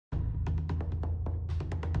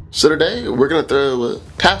So today we're going to throw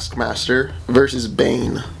Taskmaster versus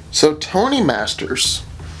Bane. So Tony Masters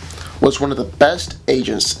was one of the best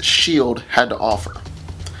agents S.H.I.E.L.D. had to offer.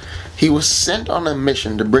 He was sent on a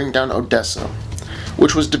mission to bring down Odessa,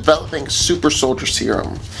 which was developing a super soldier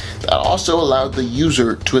serum that also allowed the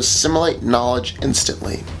user to assimilate knowledge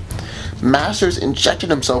instantly. Masters injected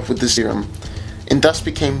himself with the serum and thus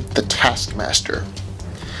became the Taskmaster.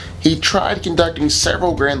 He tried conducting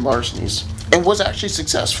several grand larcenies and was actually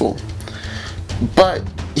successful, but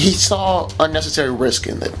he saw unnecessary risk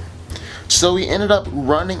in it. So he ended up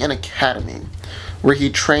running an academy where he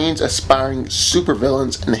trains aspiring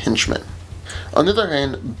supervillains and henchmen. On the other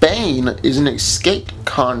hand, Bane is an escaped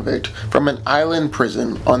convict from an island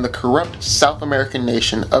prison on the corrupt South American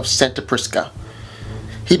nation of Santa Prisca.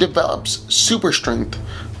 He develops super strength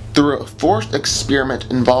through a forced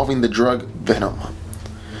experiment involving the drug Venom.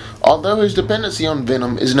 Although his dependency on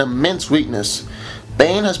Venom is an immense weakness,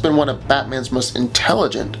 Bane has been one of Batman's most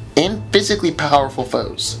intelligent and physically powerful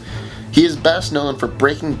foes. He is best known for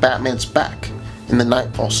breaking Batman's back in the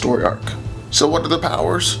Nightfall story arc. So what are the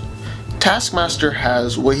powers? Taskmaster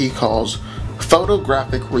has what he calls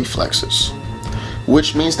photographic reflexes,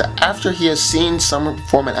 which means that after he has seen someone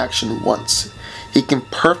perform an action once, he can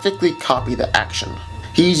perfectly copy the action.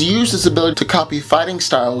 He's used this ability to copy fighting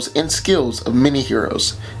styles and skills of many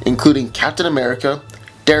heroes, including Captain America,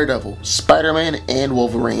 Daredevil, Spider-Man, and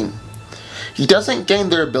Wolverine. He doesn't gain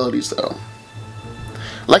their abilities though.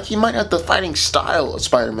 Like he might have the fighting style of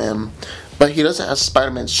Spider-Man, but he doesn't have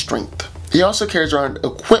Spider-Man's strength. He also carries around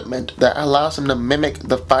equipment that allows him to mimic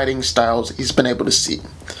the fighting styles he's been able to see.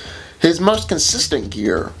 His most consistent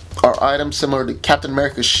gear are items similar to Captain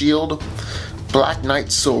America's shield, Black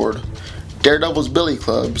Knight's sword, Daredevil's billy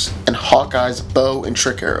clubs, and Hawkeye's bow and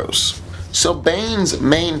trick arrows. So Bane's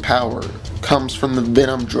main power comes from the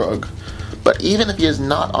Venom drug, but even if he is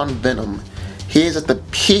not on Venom, he is at the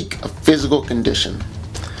peak of physical condition.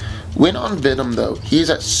 When on Venom though, he is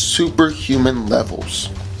at superhuman levels.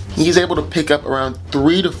 He is able to pick up around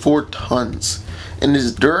 3 to 4 tons, and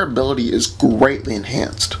his durability is greatly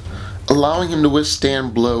enhanced, allowing him to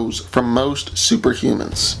withstand blows from most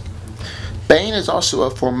superhumans. Bane is also a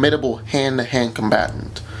formidable hand-to-hand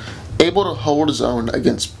combatant, able to hold his own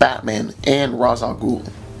against Batman and Ra's al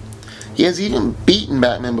Ghul. He has even beaten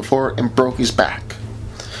Batman before and broke his back.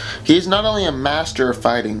 He is not only a master of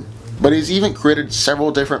fighting, but he's even created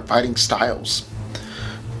several different fighting styles.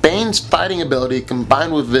 Bane's fighting ability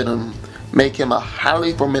combined with Venom make him a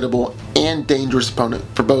highly formidable and dangerous opponent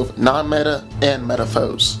for both non-meta and meta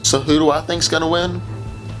foes. So who do I think is going to win?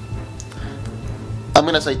 I'm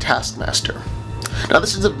going to say Taskmaster. Now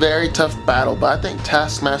this is a very tough battle, but I think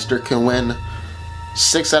Taskmaster can win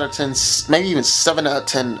 6 out of 10, maybe even 7 out of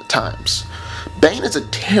 10 times. Bane is a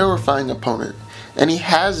terrifying opponent, and he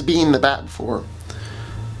has beaten the Bat before,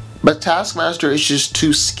 but Taskmaster is just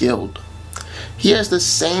too skilled. He has the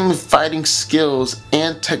same fighting skills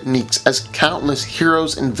and techniques as countless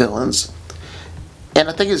heroes and villains, and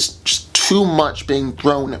I think it's just too much being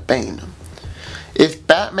thrown at Bane. If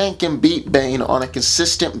Batman can beat Bane on a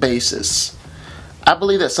consistent basis, I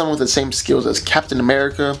believe that someone with the same skills as Captain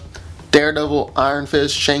America, Daredevil, Iron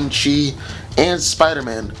Fist, Shang-Chi, and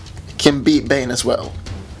Spider-Man can beat Bane as well.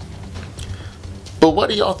 But what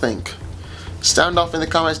do y'all think? Sound off in the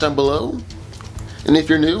comments down below. And if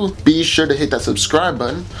you're new, be sure to hit that subscribe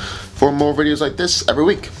button for more videos like this every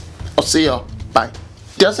week. I'll see y'all. Bye.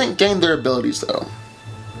 Doesn't gain their abilities though.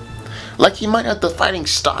 Like he might have the fighting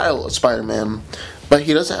style of Spider-Man, but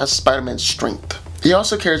he doesn't have Spider-Man's strength. He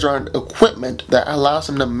also carries around equipment that allows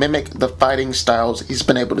him to mimic the fighting styles he's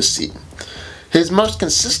been able to see. His most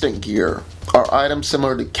consistent gear are items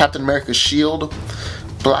similar to Captain America's shield,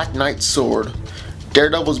 Black Knight's sword,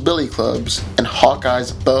 Daredevil's billy clubs, and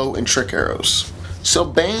Hawkeye's bow and trick arrows. So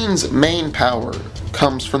Bane's main power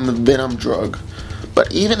comes from the Venom drug,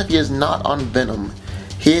 but even if he is not on Venom,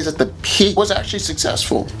 he is at the peak, was actually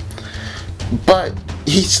successful, but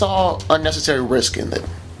he saw unnecessary risk in it.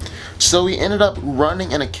 So he ended up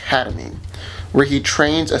running an academy where he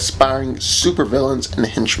trains aspiring supervillains and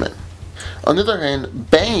henchmen. On the other hand,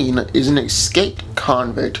 Bane is an escaped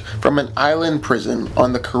convict from an island prison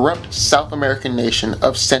on the corrupt South American nation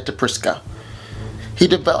of Santa Prisca. He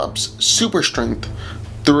develops super strength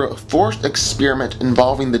through a forced experiment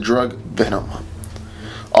involving the drug Venom.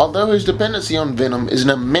 Although his dependency on Venom is an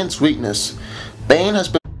immense weakness, Bane has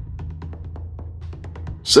been.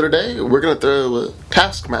 So today we're going to throw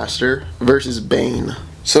Taskmaster versus Bane.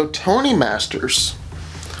 So Tony Masters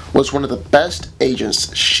was one of the best agents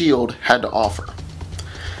S.H.I.E.L.D. had to offer.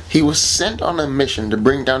 He was sent on a mission to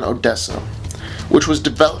bring down Odessa, which was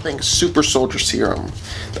developing a super soldier serum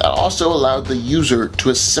that also allowed the user to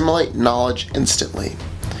assimilate knowledge instantly.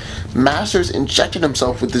 Masters injected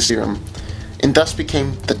himself with the serum and thus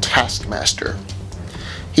became the Taskmaster.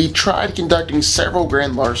 He tried conducting several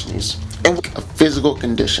grand larcenies in a physical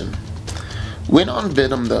condition. When on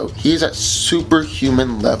Venom though, he is at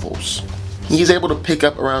superhuman levels. He is able to pick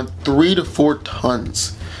up around 3 to 4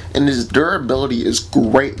 tons, and his durability is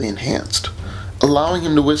greatly enhanced, allowing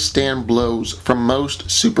him to withstand blows from most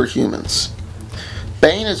superhumans.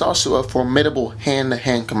 Bane is also a formidable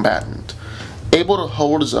hand-to-hand combatant, able to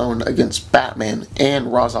hold his own against Batman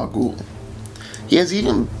and Ra's al Ghul. He has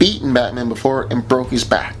even beaten Batman before and broke his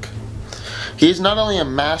back. He is not only a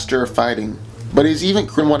master of fighting, but he is even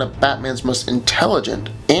one of Batman's most intelligent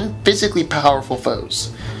and physically powerful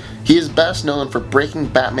foes. He is best known for breaking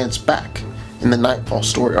Batman's back in the Nightfall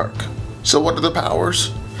story arc. So what are the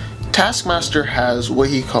powers? Taskmaster has what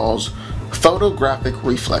he calls photographic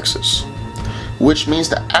reflexes, which means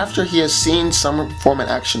that after he has seen someone perform an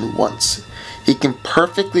action once, he can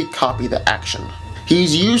perfectly copy the action.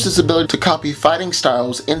 He's used this ability to copy fighting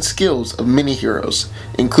styles and skills of many heroes,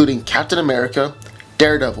 including Captain America,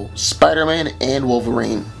 Daredevil, Spider-Man, and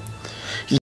Wolverine.